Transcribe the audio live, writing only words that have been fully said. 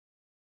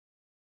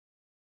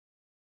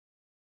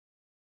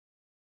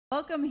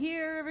Welcome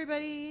here,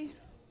 everybody.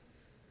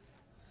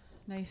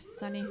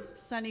 Nice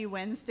sunny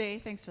Wednesday.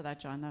 Thanks for that,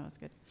 John. That was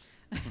good.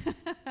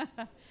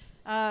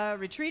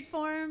 Retreat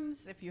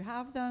forms, if you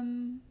have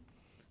them,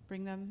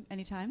 bring them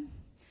anytime.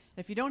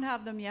 If you don't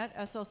have them yet,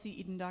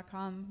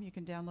 slceden.com. You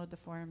can download the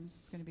forms.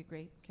 It's going to be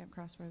great. Camp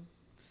Crossroads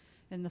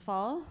in the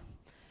fall.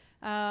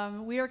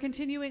 We are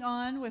continuing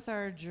on with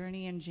our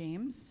journey in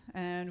James,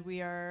 and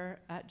we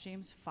are at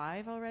James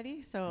 5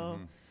 already. So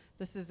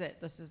this is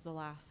it. This is the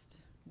last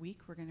week.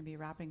 We're going to be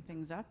wrapping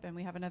things up, and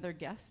we have another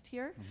guest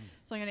here.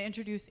 So I'm going to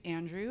introduce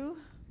Andrew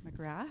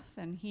McGrath,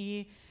 and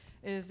he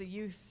is a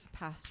youth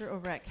pastor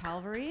over at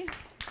Calvary.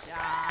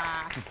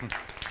 Yeah.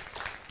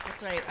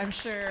 That's right. I'm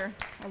sure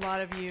a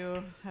lot of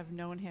you have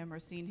known him or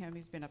seen him.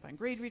 He's been up on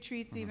grade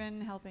retreats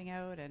even, helping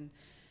out, and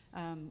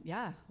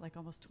like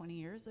almost 20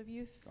 years of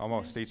youth.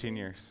 Almost 18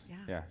 years.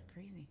 Yeah.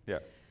 Crazy. Yeah.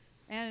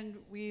 And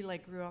we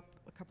grew up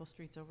a couple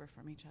streets over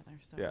from each other.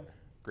 So yeah.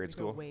 Grade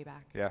school. Go way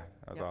back. Yeah,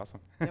 that was awesome.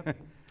 Yep.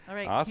 All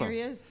right, awesome.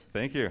 Here he is.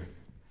 Thank you.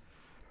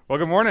 Well,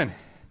 good morning.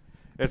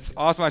 It's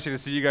awesome actually to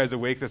see you guys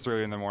awake this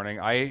early in the morning.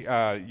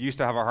 I used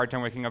to have a hard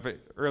time waking up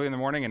early in the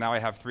morning, and now I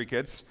have 3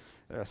 kids,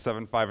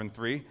 7, 5, and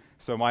 3.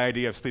 So my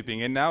idea of sleeping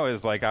in now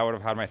is I would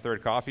have had my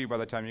 3rd coffee by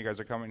the time you guys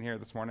are coming here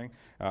this morning.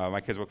 My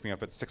kids woke me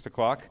up at 6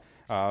 o'clock,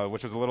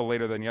 which was a little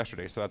later than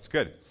yesterday, so that's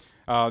good.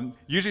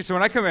 Usually, so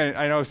when I come in,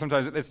 I know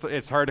sometimes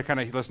it's hard to kind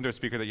of listen to a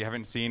speaker that you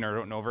haven't seen or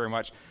don't know very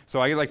much.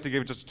 So I like to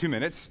give just 2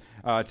 minutes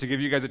to give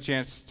you guys a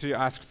chance to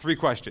ask 3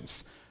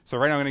 questions. So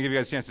right now I'm going to give you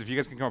guys a chance. If you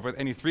guys can come up with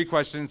any 3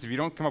 questions, if you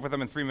don't come up with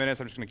them in 3 minutes,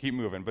 I'm just going to keep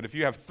moving. But if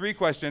you have 3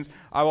 questions,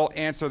 I will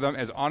answer them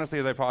as honestly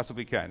as I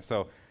possibly can.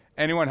 So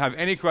anyone have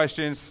any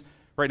questions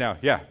right now?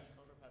 Yeah.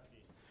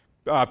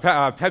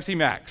 Pepsi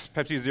Max,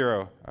 Pepsi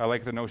Zero. I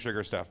like the no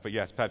sugar stuff, but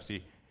yes,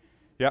 Pepsi.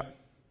 Yeah.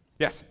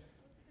 Yes.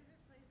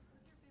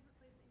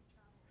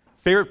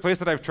 Favorite place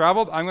that I've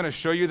traveled? I'm going to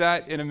show you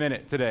that in a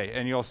minute today,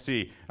 and you'll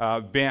see.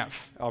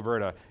 Banff,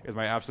 Alberta is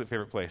my absolute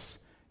favorite place.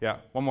 Yeah,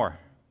 one more.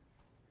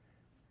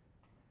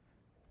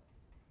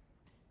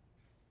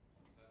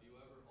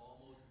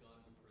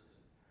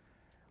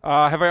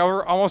 Have I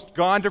ever almost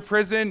gone to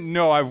prison?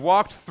 No, I've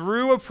walked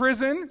through a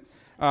prison.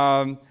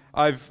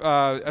 I've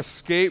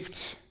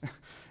escaped,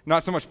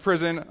 not so much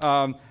prison,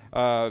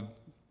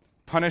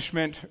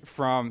 punishment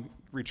from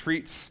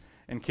retreats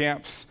and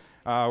camps,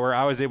 where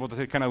I was able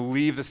to kind of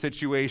leave the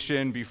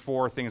situation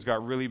before things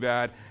got really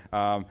bad.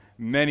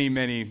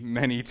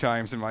 Many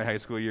times in my high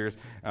school years,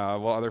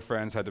 while other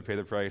friends had to pay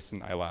the price,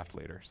 and I laughed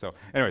later. So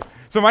anyways,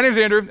 so my name's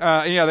Andrew.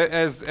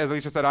 As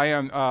Alicia said, I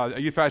am a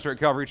youth pastor at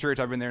Calvary Church.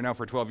 I've been there now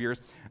for 12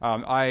 years.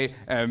 I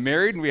am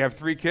married, and we have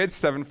 3 kids,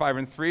 7, 5,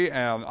 and 3,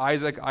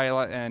 Isaac,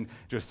 Isla, and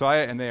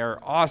Josiah, and they are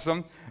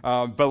awesome.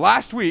 But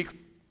last week,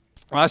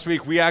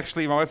 we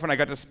actually, my wife and I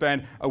got to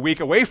spend a week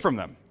away from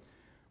them,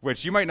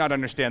 which you might not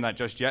understand that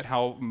just yet,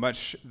 how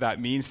much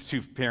that means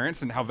to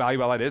parents and how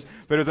valuable that is.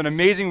 But it was an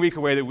amazing week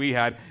away that we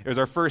had. It was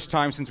our first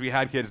time since we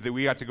had kids that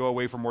we got to go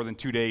away for more than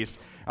 2 days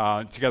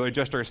together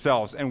just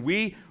ourselves. And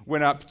we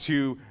went up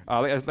to,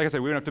 like I said,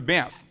 we went up to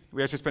Banff.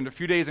 We actually spent a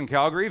few days in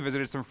Calgary,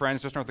 visited some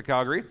friends just north of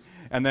Calgary,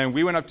 and then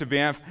we went up to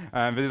Banff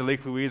and visited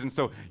Lake Louise. And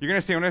so you're going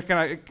to see, I'm going to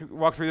kind of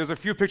walk through, there's a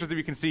few pictures that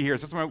you can see here.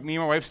 So this is me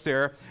and my wife,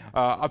 Sarah,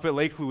 up at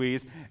Lake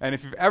Louise. And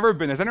if you've ever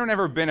been, has anyone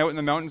ever been out in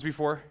the mountains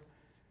before?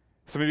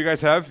 Some of you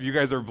guys have. You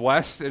guys are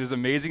blessed. It is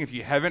amazing. If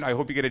you haven't, I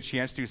hope you get a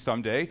chance to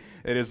someday.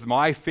 It is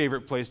my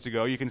favorite place to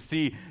go. You can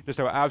see just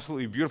how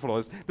absolutely beautiful it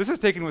is. This is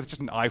taken with just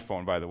an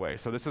iPhone, by the way.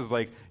 So this is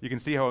you can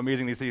see how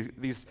amazing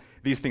these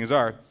things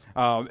are.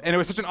 And it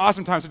was such an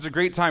awesome time, such a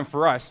great time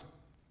for us.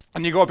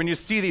 And you go up and you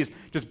see these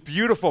just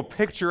beautiful,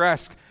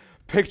 picturesque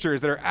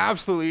pictures that are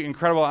absolutely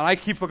incredible. And I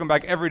keep looking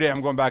back every day.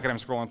 I'm going back and I'm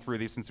scrolling through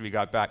these since we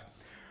got back.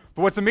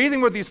 But what's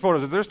amazing with these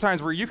photos is there's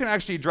times where you can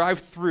actually drive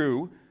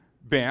through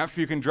Banff.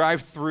 You can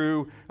drive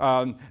through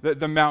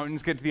the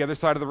mountains, get to the other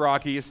side of the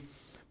Rockies.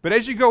 But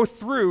as you go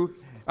through,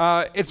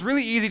 it's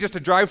really easy just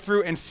to drive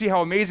through and see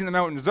how amazing the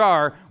mountains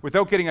are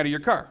without getting out of your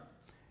car.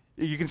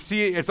 You can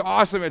see it's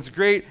awesome, it's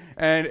great,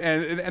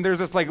 and there's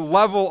this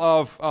level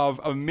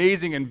of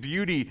amazing and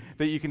beauty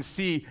that you can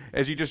see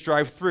as you just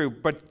drive through.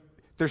 But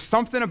there's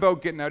something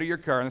about getting out of your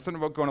car, and there's something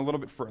about going a little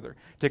bit further,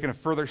 taking a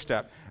further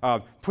step,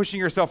 pushing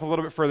yourself a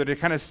little bit further to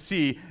kind of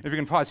see, if you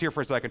can pause here for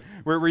a second,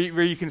 where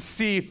you can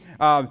see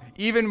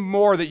even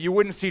more that you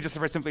wouldn't see just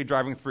by simply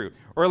driving through.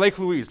 Or Lake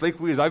Louise. Lake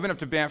Louise, I've been up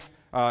to Banff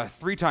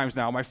 3 times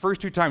now. My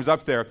first 2 times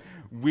up there,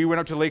 we went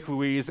up to Lake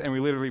Louise, and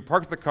we literally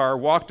parked the car,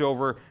 walked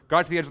over,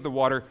 got to the edge of the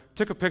water,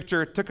 took a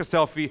picture, took a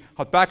selfie,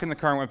 hopped back in the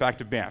car, and went back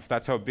to Banff.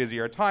 That's how busy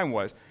our time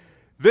was.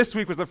 This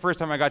week was the first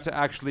time I got to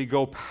actually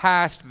go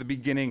past the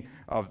beginning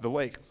of the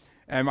lake.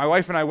 And my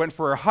wife and I went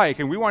for a hike,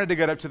 and we wanted to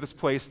get up to this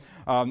place.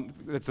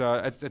 It's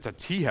a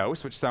tea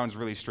house, which sounds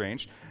really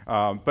strange.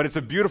 But it's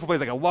a beautiful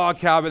place, like a log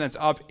cabin that's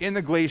up in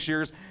the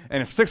glaciers,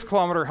 and a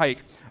 6-kilometer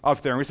hike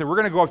up there. And we said, we're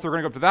going to go up there,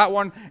 we're going to go up to that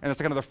one, and it's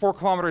another 4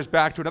 kilometers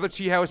back to another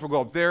tea house. We'll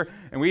go up there.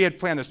 And we had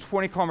planned this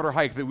 20-kilometer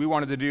hike that we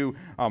wanted to do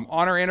on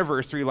our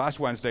anniversary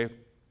last Wednesday.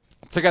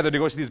 together to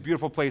go to these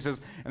beautiful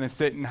places and then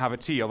sit and have a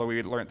tea, although we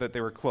had learned that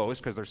they were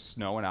closed because there's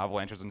snow and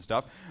avalanches and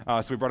stuff.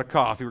 So we brought a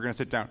coffee. We're going to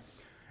sit down.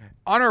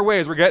 On our way,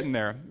 as we're getting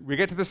there, we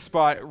get to this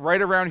spot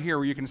right around here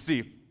where you can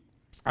see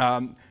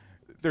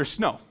there's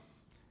snow.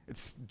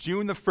 It's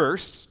June the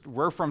 1st.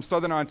 We're from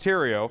southern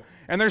Ontario,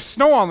 and there's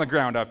snow on the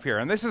ground up here.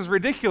 And this is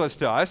ridiculous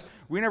to us.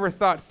 We never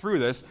thought through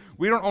this.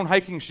 We don't own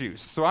hiking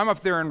shoes, so I'm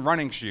up there in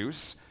running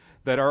shoes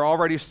that are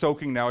already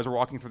soaking now as we're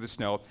walking through the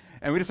snow.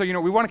 And we just said,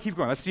 we want to keep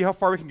going. Let's see how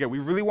far we can get. We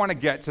really want to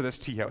get to this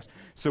tea house.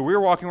 So we're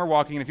walking,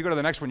 and if you go to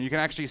the next one, you can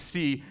actually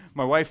see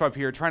my wife up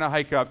here trying to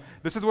hike up.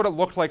 This is what it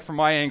looked like from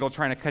my angle,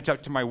 trying to catch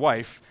up to my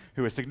wife,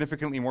 who is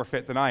significantly more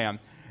fit than I am.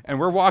 And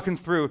we're walking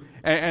through,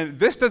 and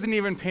this doesn't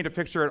even paint a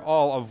picture at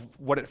all of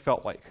what it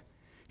felt like.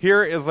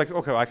 Here is like,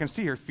 okay, I can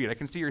see your feet, I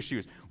can see your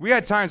shoes. We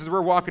had times as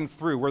we're walking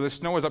through where the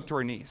snow is up to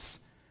our knees,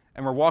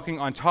 and we're walking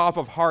on top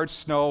of hard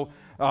snow,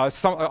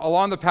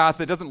 along the path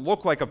that doesn't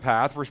look like a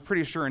path. We're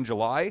pretty sure in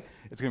July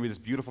it's going to be this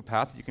beautiful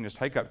path that you can just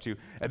hike up to.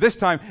 At this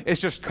time,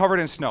 it's just covered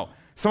in snow.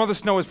 Some of the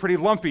snow is pretty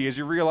lumpy as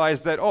you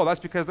realize that, that's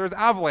because there's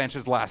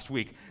avalanches last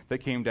week that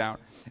came down.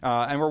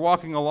 And we're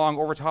walking along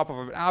over top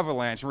of an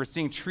avalanche, and we're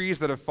seeing trees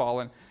that have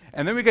fallen.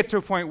 And then we get to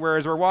a point where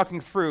as we're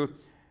walking through,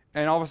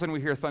 and all of a sudden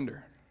we hear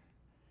thunder.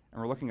 And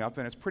we're looking up,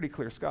 and it's pretty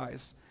clear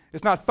skies.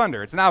 It's not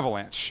thunder, it's an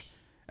avalanche.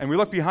 And we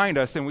look behind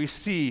us, and we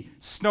see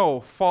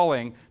snow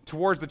falling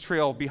towards the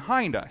trail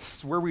behind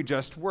us, where we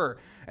just were.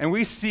 And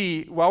we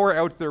see, while we're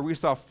out there, we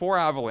saw 4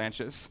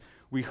 avalanches.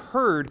 We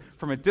heard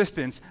from a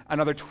distance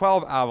another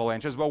 12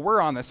 avalanches while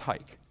we're on this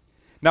hike.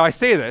 Now, I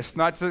say this,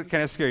 not to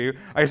kind of scare you.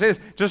 I say this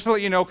just to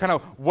let you know kind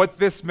of what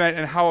this meant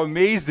and how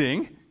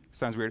amazing,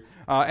 sounds weird,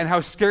 and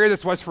how scary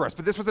this was for us.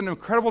 But this was an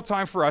incredible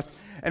time for us.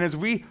 And as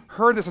we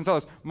heard this and saw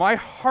this, my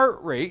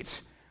heart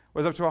rate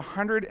was up to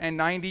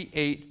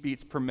 198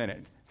 beats per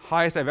minute.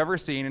 Highest I've ever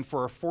seen, and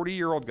for a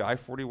 41-year-old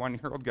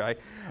guy,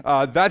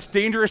 that's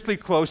dangerously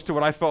close to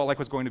what I felt like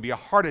was going to be a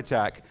heart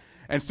attack.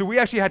 And so we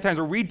actually had times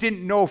where we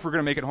didn't know if we were going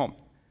to make it home.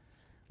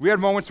 We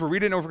had moments where we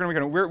didn't know if we were going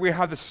to make it home. We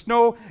have the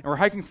snow, and we're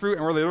hiking through,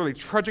 and we're literally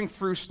trudging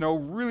through snow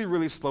really,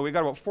 really slow. We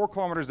got about 4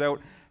 kilometers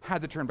out,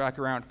 had to turn back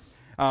around.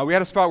 We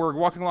had a spot where we were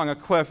walking along a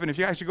cliff, and if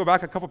you actually go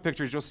back a couple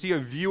pictures, you'll see a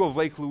view of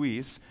Lake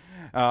Louise.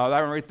 That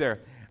one right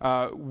there.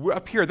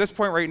 Up here, at this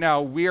point right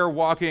now, we are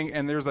walking,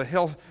 and there's a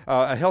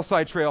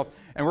hillside trail,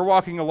 and we're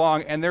walking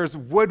along, and there's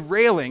wood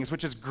railings,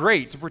 which is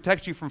great to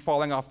protect you from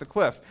falling off the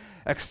cliff,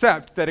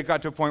 except that it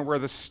got to a point where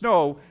the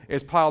snow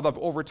is piled up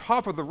over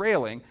top of the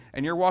railing,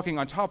 and you're walking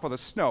on top of the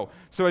snow.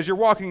 So as you're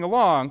walking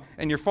along,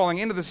 and you're falling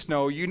into the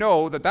snow, you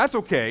know that that's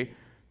okay,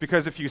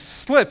 because if you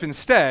slip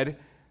instead,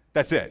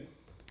 that's it.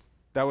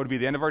 That would be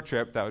the end of our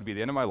trip. That would be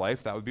the end of my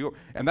life.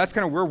 And that's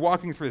kind of where we're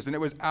walking through this, and it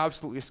was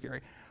absolutely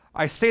scary.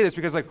 I say this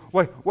because,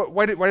 why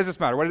does this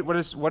matter? What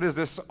is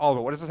this all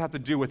about? What does this have to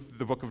do with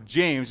the book of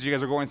James? You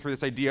guys are going through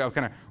this idea of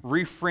kind of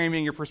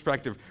reframing your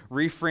perspective,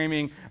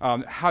 reframing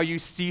how you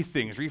see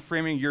things,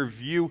 reframing your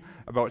view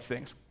about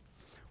things.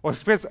 Well,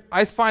 it's because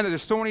I find that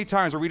there's so many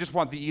times where we just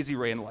want the easy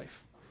way in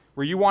life,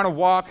 where you want to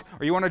walk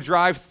or you want to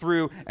drive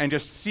through and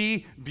just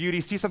see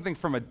beauty, see something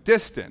from a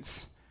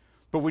distance.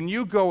 But when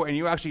you go and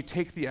you actually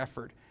take the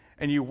effort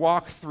and you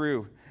walk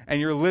through and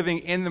you're living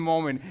in the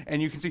moment,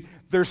 and you can see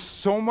there's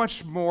so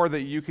much more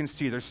that you can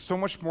see. There's so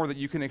much more that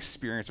you can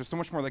experience. There's so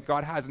much more that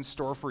God has in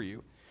store for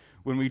you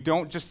when we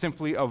don't just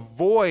simply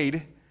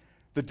avoid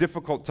the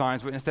difficult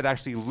times, but instead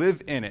actually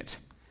live in it,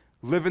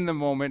 live in the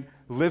moment,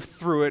 live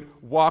through it,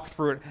 walk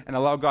through it, and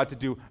allow God to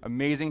do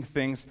amazing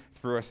things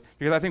through us.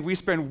 Because I think we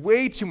spend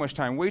way too much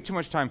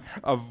time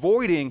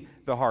avoiding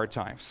the hard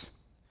times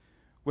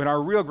when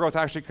our real growth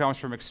actually comes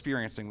from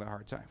experiencing the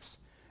hard times.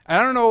 And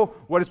I don't know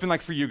what it's been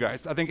like for you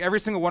guys. I think every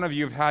single one of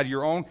you have had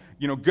your own,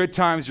 good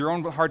times, your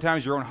own hard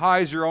times, your own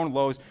highs, your own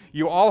lows.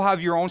 You all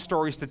have your own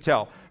stories to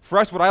tell. For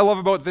us, what I love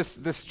about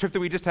this trip that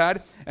we just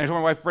had, and I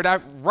told my wife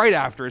right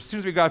after, as soon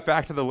as we got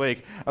back to the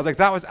lake, I was like,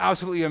 that was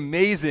absolutely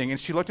amazing. And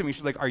she looked at me,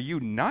 she's like, are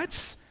you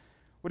nuts?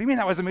 What do you mean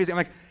that was amazing? I'm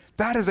like,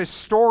 that is a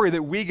story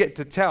that we get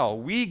to tell.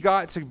 We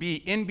got to be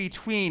in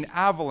between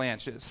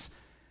avalanches,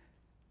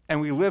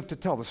 and we lived to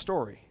tell the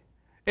story.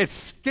 It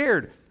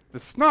scared the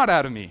snot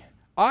out of me.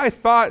 I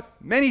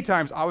thought many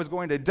times I was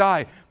going to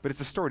die, but it's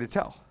a story to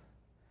tell.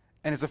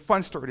 And it's a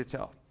fun story to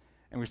tell.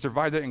 And we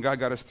survived it, and God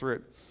got us through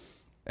it.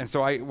 And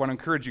so I want to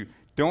encourage you,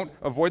 don't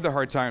avoid the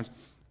hard times,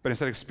 but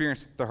instead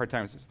experience the hard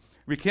times.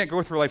 We can't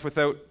go through life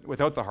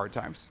without the hard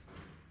times.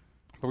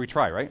 But we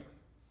try, right?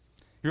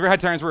 You ever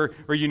had times where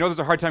you know there's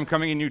a hard time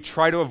coming and you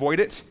try to avoid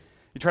it?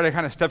 You try to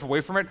kind of step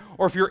away from it?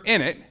 Or if you're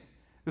in it,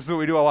 this is what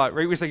we do a lot,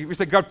 right? We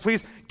say, God,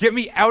 please get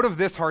me out of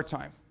this hard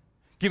time.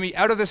 Get me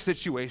out of this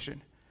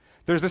situation.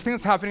 There's this thing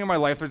that's happening in my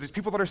life. There's these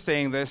people that are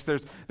saying this.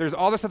 There's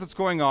all this stuff that's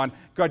going on.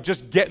 God,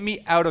 just get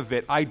me out of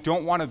it. I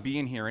don't want to be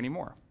in here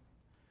anymore.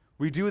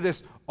 We do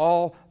this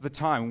all the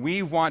time.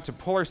 We want to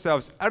pull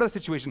ourselves out of the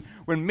situation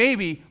when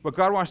maybe what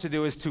God wants to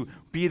do is to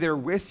be there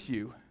with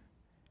you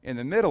in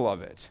the middle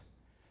of it,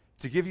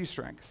 to give you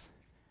strength,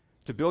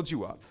 to build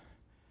you up,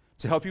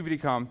 to help you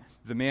become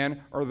the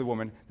man or the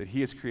woman that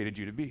He has created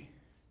you to be.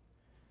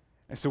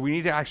 And so we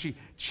need to actually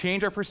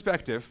change our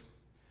perspective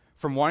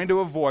from wanting to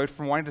avoid,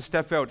 from wanting to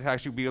step out, to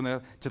actually be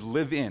able to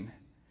live in,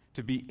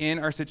 to be in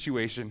our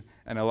situation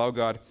and allow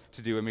God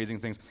to do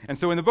amazing things. And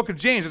so in the book of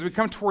James, as we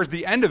come towards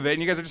the end of it,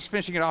 and you guys are just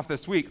finishing it off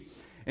this week,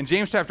 in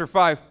James chapter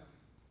 5,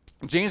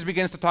 James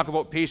begins to talk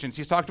about patience.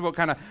 He's talked about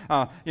kind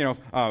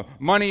of,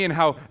 money and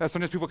how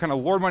sometimes people kind of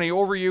lord money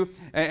over you.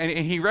 And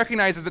he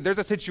recognizes that there's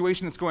a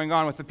situation that's going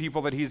on with the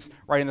people that he's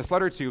writing this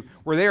letter to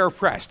where they are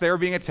oppressed. They are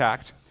being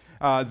attacked.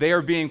 They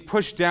are being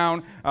pushed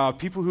down.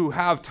 People who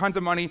have tons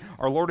of money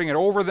are lording it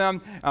over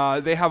them.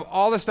 They have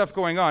all this stuff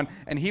going on.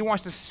 And he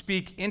wants to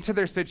speak into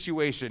their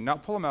situation,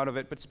 not pull them out of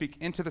it, but speak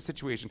into the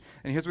situation.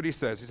 And here's what he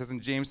says. He says in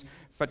James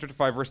chapter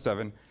 5, verse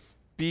 7,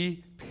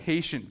 "Be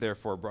patient,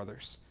 therefore,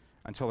 brothers,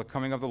 until the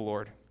coming of the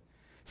Lord.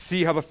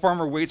 See how the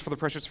farmer waits for the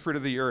precious fruit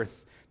of the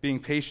earth, being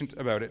patient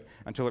about it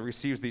until it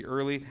receives the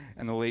early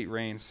and the late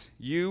rains.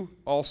 You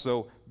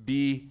also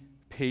be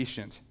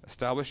patient.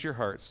 Establish your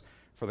hearts,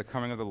 for the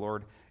coming of the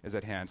Lord is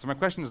at hand." So my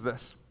question is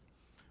this.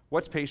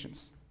 What's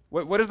patience?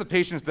 What is the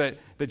patience that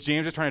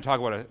James is trying to talk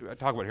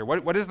about here?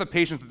 What is the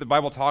patience that the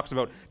Bible talks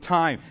about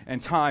time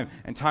and time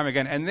and time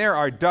again? And there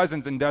are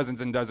dozens and dozens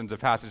and dozens of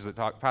passages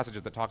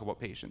that talk about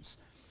patience.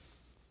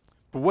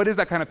 But what is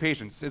that kind of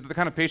patience? Is it the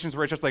kind of patience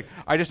where it's just like,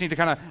 I just need to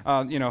kind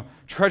of,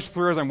 trudge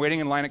through as I'm waiting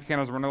in line at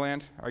Canada's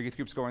Wonderland? Our youth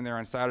group's going there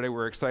on Saturday.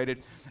 We're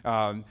excited.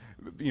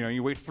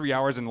 You wait 3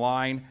 hours in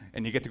line,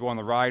 and you get to go on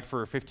the ride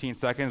for 15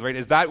 seconds, right?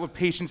 Is that what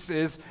patience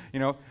is?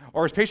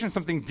 Or is patience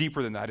something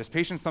deeper than that? Is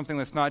patience something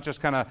that's not just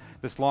kind of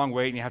this long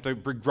wait, and you have to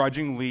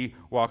begrudgingly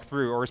walk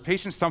through? Or is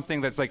patience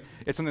something that's like,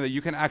 it's something that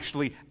you can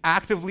actually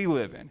actively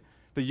live in,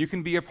 that you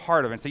can be a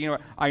part of, and say,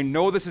 I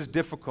know this is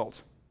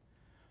difficult,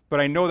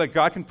 but I know that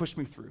God can push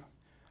me through.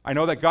 I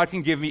know that God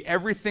can give me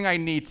everything I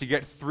need to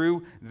get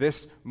through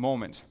this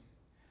moment.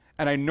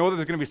 And I know that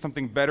there's going to be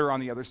something better on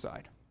the other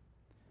side.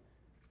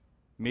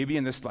 Maybe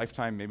in this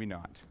lifetime, maybe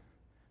not.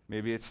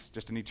 Maybe it's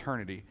just an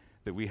eternity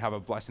that we have a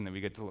blessing that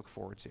we get to look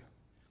forward to.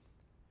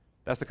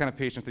 That's the kind of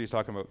patience that he's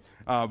talking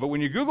about. But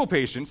when you Google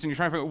patience and you're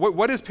trying to figure out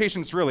what is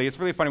patience really, it's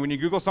really funny. When you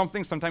Google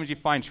something, sometimes you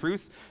find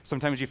truth,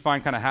 sometimes you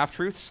find kind of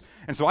half-truths.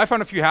 And so I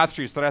found a few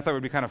half-truths that I thought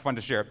would be kind of fun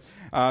to share.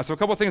 So a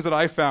couple of things that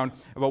I found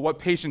about what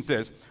patience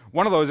is.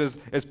 One of those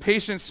is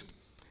patience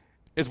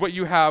is what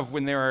you have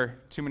when there are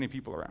too many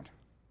people around.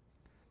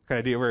 Kind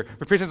of idea where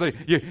patience is like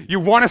you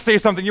want to say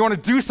something, you want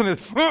to do something.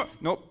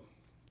 Nope,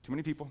 too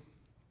many people.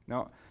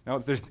 No,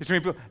 there's too many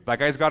people. That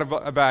guy's got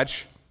a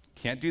badge.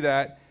 Can't do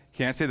that.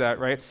 Can't say that,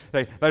 right?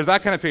 There's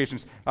that kind of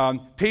patience.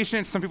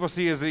 Patience, some people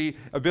see as the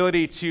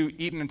ability to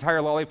eat an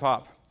entire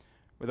lollipop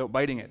without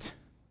biting it.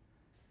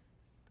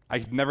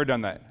 I've never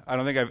done that. I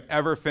don't think I've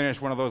ever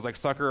finished one of those like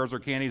suckers or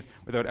candies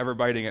without ever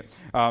biting it.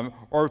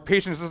 Or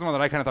patience, this is one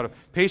that I kind of thought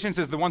of. Patience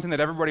is the one thing that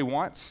everybody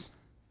wants,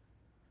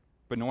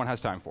 but no one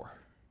has time for.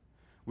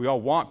 We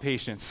all want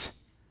patience,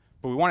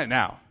 but we want it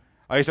now.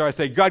 I used to always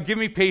say, God, give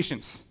me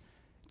patience.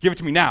 Give it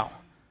to me now.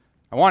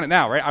 I want it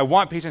now, right? I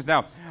want patience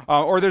now.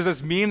 Or there's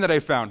this meme that I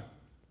found,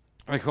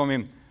 I call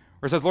meme,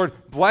 where it says, Lord,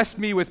 bless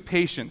me with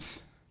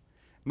patience.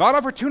 Not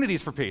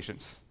opportunities for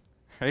patience,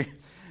 right?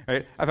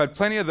 I've had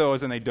plenty of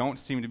those, and they don't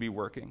seem to be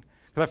working.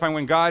 Because I find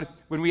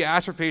when we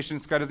ask for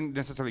patience, God doesn't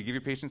necessarily give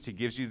you patience. He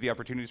gives you the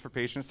opportunities for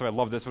patience. So I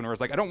love this one where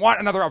it's like, I don't want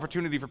another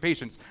opportunity for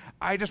patience.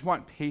 I just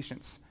want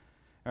patience,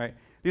 right?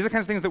 These are the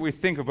kinds of things that we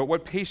think of, but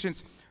what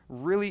patience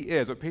really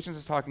is, what patience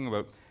is talking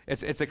about,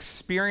 it's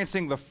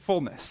experiencing the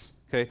fullness,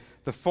 okay?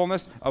 The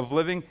fullness of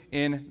living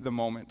in the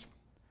moment.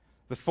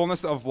 The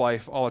fullness of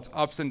life, all its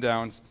ups and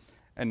downs,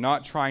 and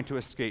not trying to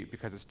escape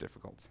because it's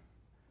difficult.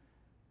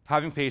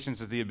 Having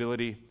patience is the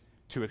ability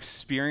to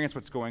experience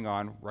what's going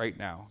on right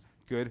now,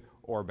 good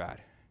or bad,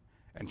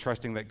 and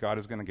trusting that God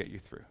is going to get you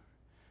through.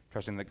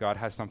 Trusting that God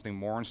has something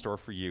more in store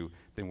for you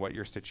than what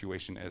your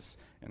situation is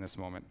in this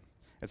moment.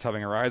 It's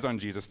having our eyes on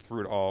Jesus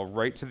through it all,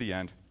 right to the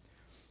end,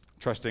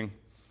 trusting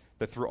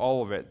that through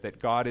all of it, that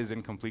God is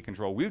in complete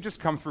control. We've just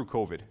come through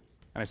COVID.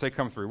 And I say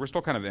come through. We're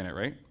still kind of in it,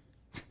 right?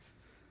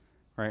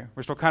 Right?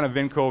 We're still kind of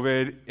in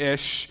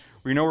COVID-ish.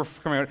 We know we're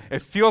coming out.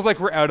 It feels like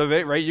we're out of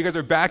it, right? You guys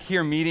are back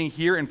here meeting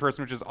here in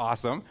person, which is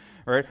awesome,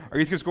 right? Our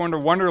youth group's going to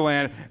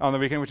Wonderland on the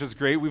weekend, which is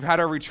great. We've had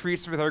our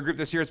retreats with our group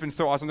this year. It's been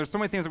so awesome. There's so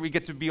many things that we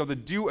get to be able to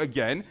do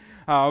again,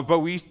 but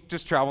we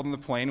just traveled on the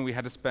plane, and we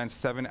had to spend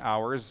 7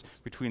 hours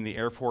between the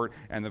airport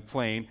and the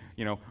plane,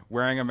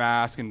 wearing a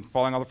mask and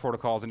following all the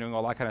protocols and doing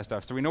all that kind of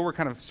stuff. So we know we're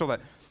kind of still that.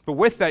 But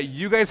with that,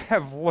 you guys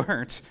have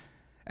learned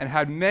and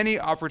had many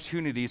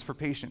opportunities for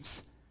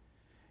patience.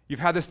 You've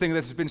had this thing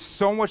that's been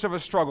so much of a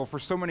struggle for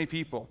so many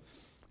people,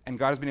 and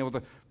God has been able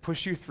to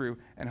push you through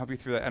and help you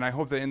through that. And I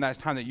hope that in that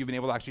time that you've been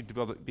able to actually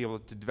be able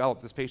to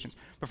develop this patience.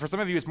 But for some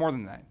of you, it's more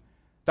than that.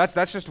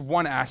 That's just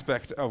one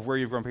aspect of where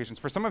you've grown patience.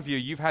 For some of you,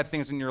 you've had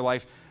things in your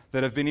life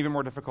that have been even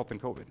more difficult than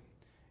COVID.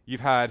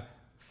 You've had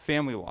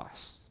family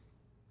loss.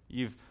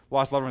 You've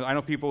lost loved ones. I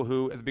know people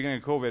who, at the beginning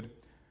of COVID,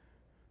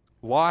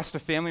 lost a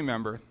family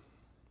member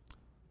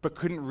but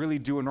couldn't really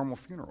do a normal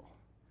funeral.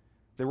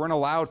 They weren't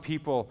allowed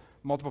people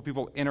multiple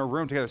people in a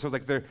room together. So it's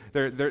like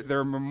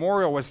their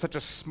memorial was such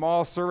a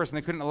small service, and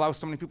they couldn't allow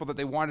so many people that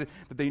they wanted,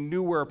 that they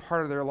knew were a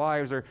part of their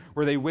lives, or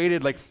where they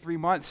waited like 3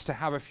 months to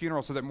have a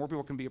funeral so that more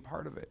people can be a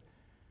part of it.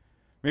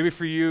 Maybe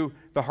for you,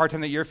 the hard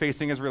time that you're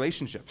facing is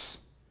relationships.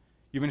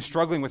 You've been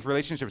struggling with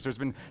relationships. There's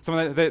been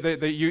someone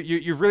that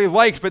you've really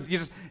liked, but you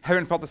just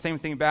haven't felt the same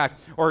thing back.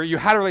 Or you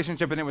had a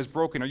relationship and it was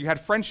broken. Or you had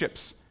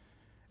friendships,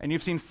 and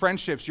you've seen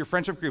friendships, your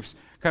friendship groups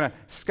kind of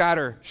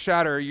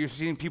shatter. You've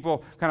seen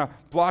people kind of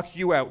block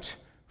you out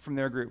from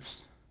their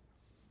groups.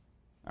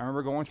 I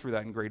remember going through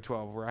that in grade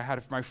 12, where I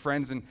had my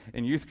friends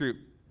in youth group,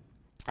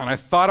 and I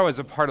thought I was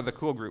a part of the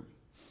cool group.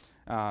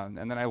 And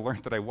then I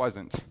learned that I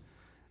wasn't. And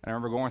I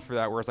remember going through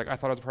that, where it's like I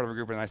thought I was a part of a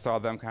group, and I saw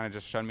them kind of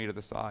just shun me to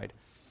the side.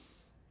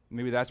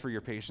 Maybe that's where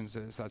your patience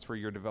is. That's where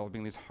you're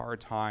developing these hard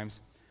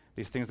times,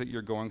 these things that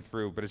you're going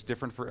through, but it's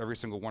different for every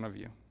single one of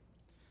you.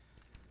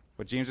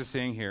 What James is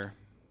saying here,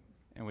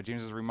 and what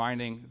James is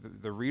reminding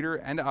the reader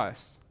and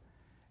us,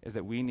 is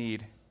that we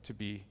need to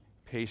be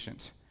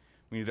patient.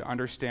 We need to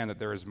understand that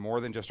there is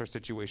more than just our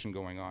situation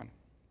going on.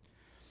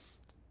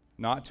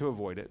 Not to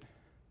avoid it,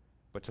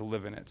 but to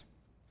live in it.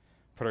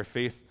 Put our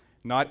faith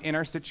not in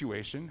our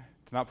situation,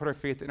 to not put our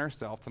faith in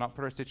ourselves, to not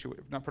put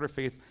our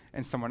faith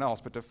in someone else,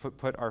 but to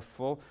put our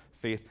full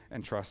faith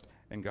and trust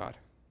in God.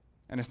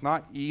 And it's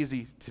not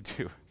easy to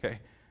do, okay?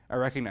 I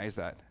recognize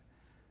that.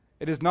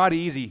 It is not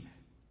easy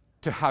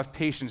to have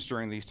patience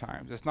during these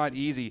times. It's not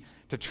easy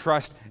to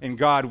trust in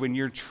God when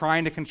you're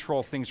trying to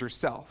control things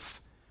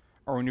yourself,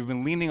 or when you've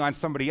been leaning on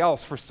somebody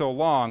else for so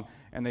long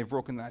and they've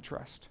broken that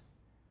trust.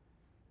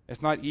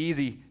 It's not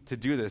easy to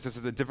do this. This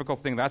is a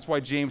difficult thing. That's why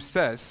James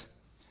says,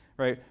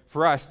 right,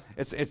 for us,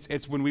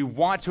 it's when we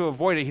want to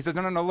avoid it. He says,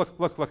 no,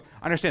 look,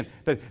 understand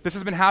that this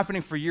has been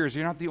happening for years.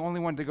 You're not the only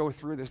one to go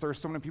through this. There are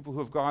so many people who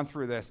have gone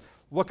through this.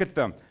 Look at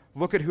them.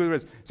 Look at who it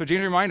is. So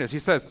James reminds us, he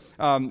says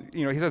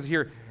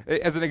here,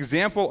 as an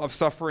example of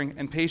suffering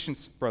and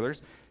patience,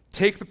 brothers,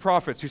 take the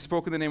prophets who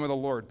spoke in the name of the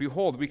Lord.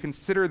 Behold, we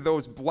consider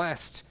those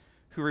blessed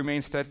who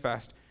remain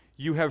steadfast.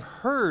 You have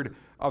heard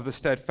of the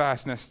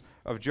steadfastness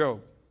of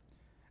Job,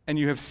 and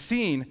you have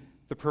seen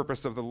the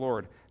purpose of the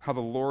Lord, how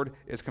the Lord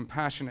is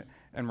compassionate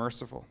and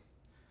merciful.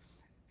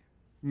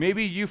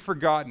 Maybe you've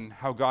forgotten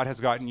how God has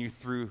gotten you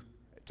through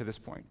to this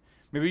point.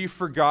 Maybe you've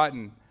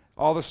forgotten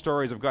all the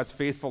stories of God's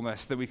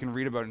faithfulness that we can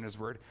read about in His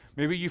Word.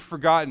 Maybe you've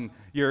forgotten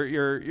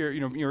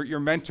your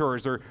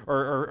mentors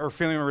or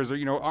family members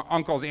or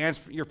uncles, aunts,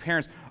 your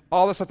parents,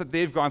 all the stuff that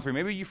they've gone through.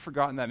 Maybe you've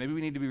forgotten that. Maybe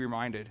we need to be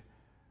reminded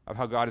of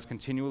how God has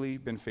continually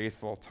been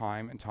faithful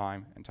time and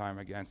time and time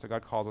again. So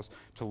God calls us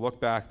to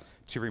look back,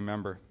 to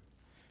remember,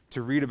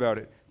 to read about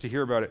it, to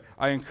hear about it.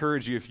 I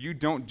encourage you, if you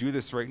don't do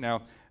this right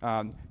now,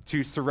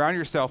 to surround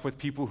yourself with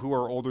people who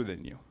are older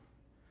than you.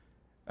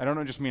 I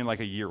don't just mean like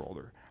a year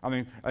older. I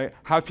mean,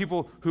 have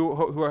people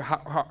who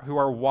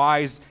are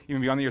wise,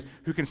 even beyond the years,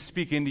 who can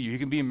speak into you, who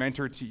can be a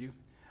mentor to you.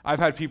 I've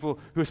had people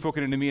who have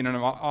spoken into me in an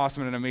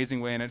awesome and an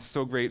amazing way, and it's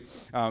so great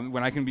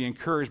when I can be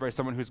encouraged by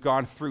someone who's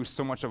gone through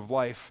so much of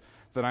life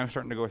that I'm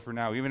starting to go through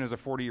now. Even as a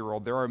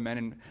 40-year-old, there are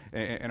men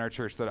in our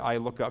church that I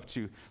look up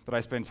to, that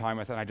I spend time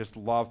with, and I just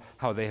love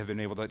how they have been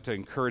able to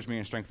encourage me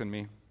and strengthen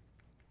me.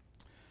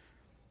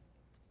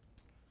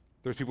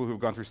 There's people who have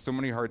gone through so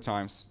many hard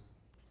times,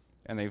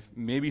 and they've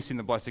maybe seen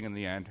the blessing in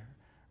the end,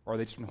 or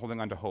they've just been holding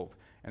on to hope,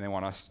 and they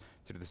want us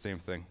to do the same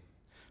thing.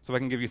 So if I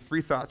can give you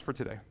 3 thoughts for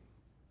today,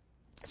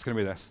 it's going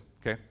to be this,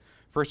 okay?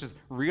 First is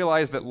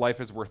realize that life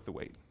is worth the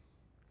wait.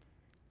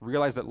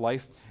 Realize that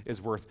life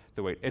is worth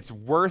the wait. It's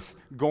worth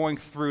going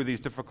through these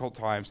difficult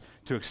times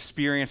to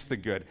experience the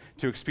good,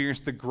 to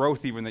experience the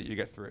growth even that you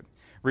get through it.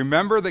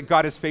 Remember that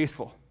God is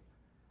faithful.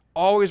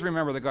 Always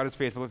remember that God is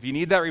faithful. If you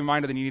need that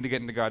reminder, then you need to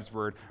get into God's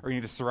Word, or you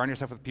need to surround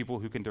yourself with people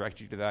who can direct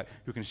you to that,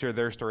 who can share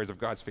their stories of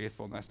God's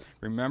faithfulness.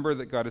 Remember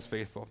that God is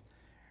faithful.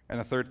 And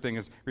the third thing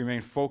is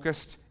remain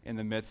focused in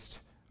the midst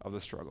of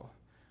the struggle.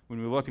 When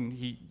we look,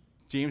 and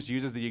James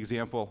uses the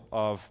example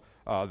of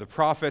the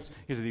prophets,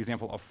 he uses the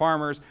example of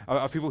farmers,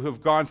 of people who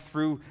have gone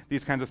through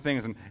these kinds of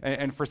things.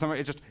 And for some,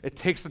 it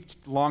takes a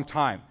long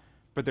time.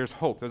 But there's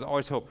hope. There's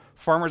always hope.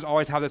 Farmers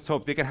always have this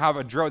hope. They can have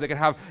a drought. They can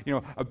have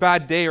a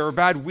bad day or a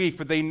bad week,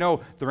 but they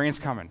know the rain's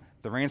coming.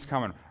 The rain's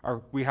coming.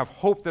 We have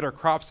hope that our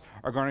crops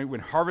are going to,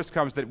 when harvest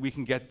comes, that we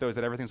can get those,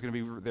 that everything's going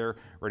to be there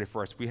ready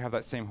for us. We have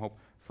that same hope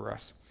for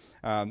us.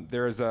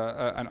 There is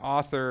an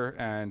author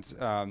and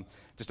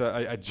just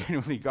a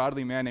genuinely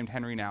godly man named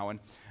Henry Nouwen,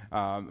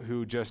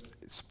 who just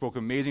spoke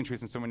amazing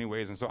truths in so many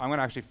ways. And so I'm going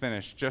to actually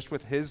finish just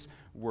with his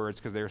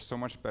words because they are so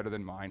much better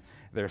than mine.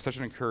 They're such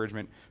an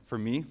encouragement for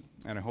me,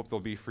 and I hope they'll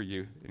be for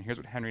you. And here's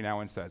what Henry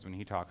Nouwen says when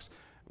he talks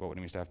about what it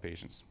means to have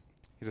patience.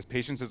 He says,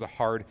 patience is a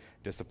hard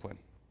discipline.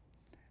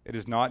 It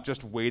is not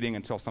just waiting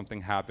until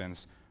something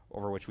happens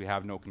over which we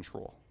have no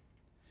control.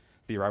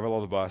 The arrival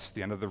of the bus,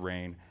 the end of the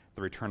rain,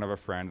 the return of a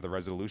friend, the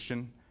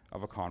resolution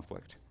of a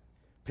conflict.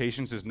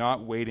 Patience is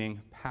not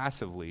waiting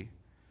passively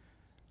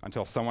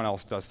until someone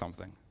else does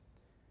something.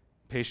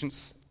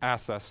 Patience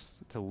asks us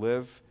to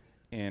live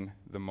in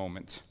the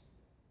moment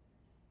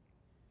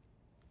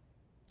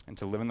and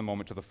to live in the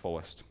moment to the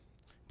fullest.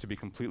 to be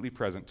completely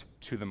present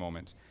to the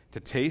moment, to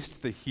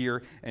taste the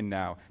here and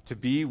now, to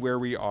be where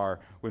we are.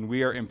 When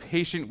we are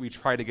impatient, we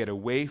try to get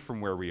away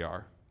from where we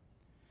are.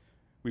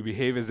 We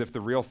behave as if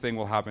the real thing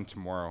will happen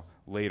tomorrow,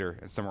 later,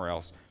 and somewhere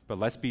else. But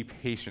let's be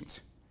patient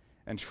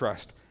and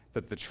trust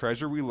that the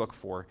treasure we look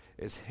for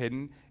is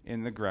hidden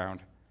in the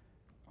ground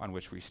on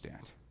which we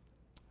stand.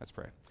 Let's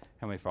pray.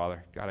 Heavenly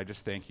Father, God, I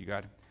just thank you,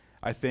 God.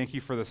 I thank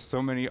you for the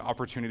so many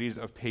opportunities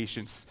of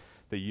patience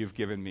that you've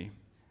given me.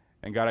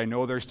 And God, I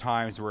know there's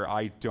times where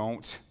I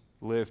don't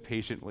live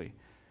patiently.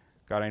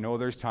 God, I know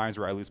there's times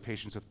where I lose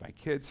patience with my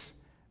kids,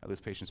 I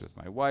lose patience with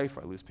my wife,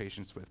 I lose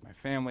patience with my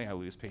family, I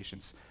lose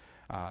patience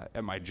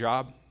at my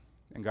job.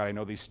 And God, I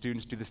know these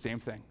students do the same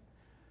thing.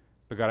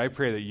 But God, I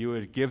pray that you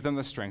would give them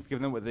the strength,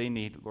 give them what they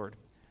need, Lord,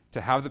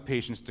 to have the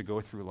patience to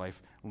go through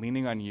life,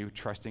 leaning on you,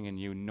 trusting in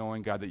you,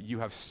 knowing, God, that you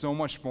have so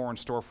much more in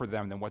store for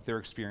them than what they're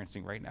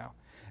experiencing right now.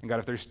 And God,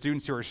 if there's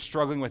students who are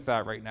struggling with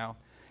that right now,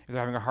 if they're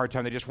having a hard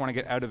time, they just want to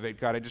get out of it,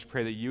 God, I just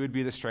pray that you would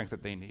be the strength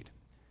that they need,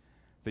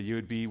 that you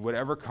would be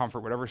whatever comfort,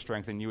 whatever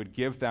strength, and you would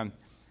give them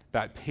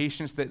that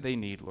patience that they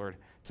need, Lord,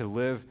 to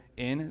live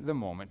in the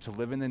moment, to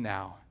live in the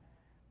now,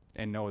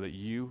 and know that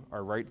you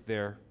are right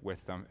there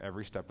with them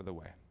every step of the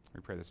way.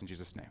 We pray this in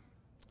Jesus' name.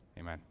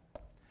 Amen.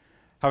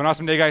 Have an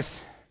awesome day,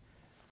 guys.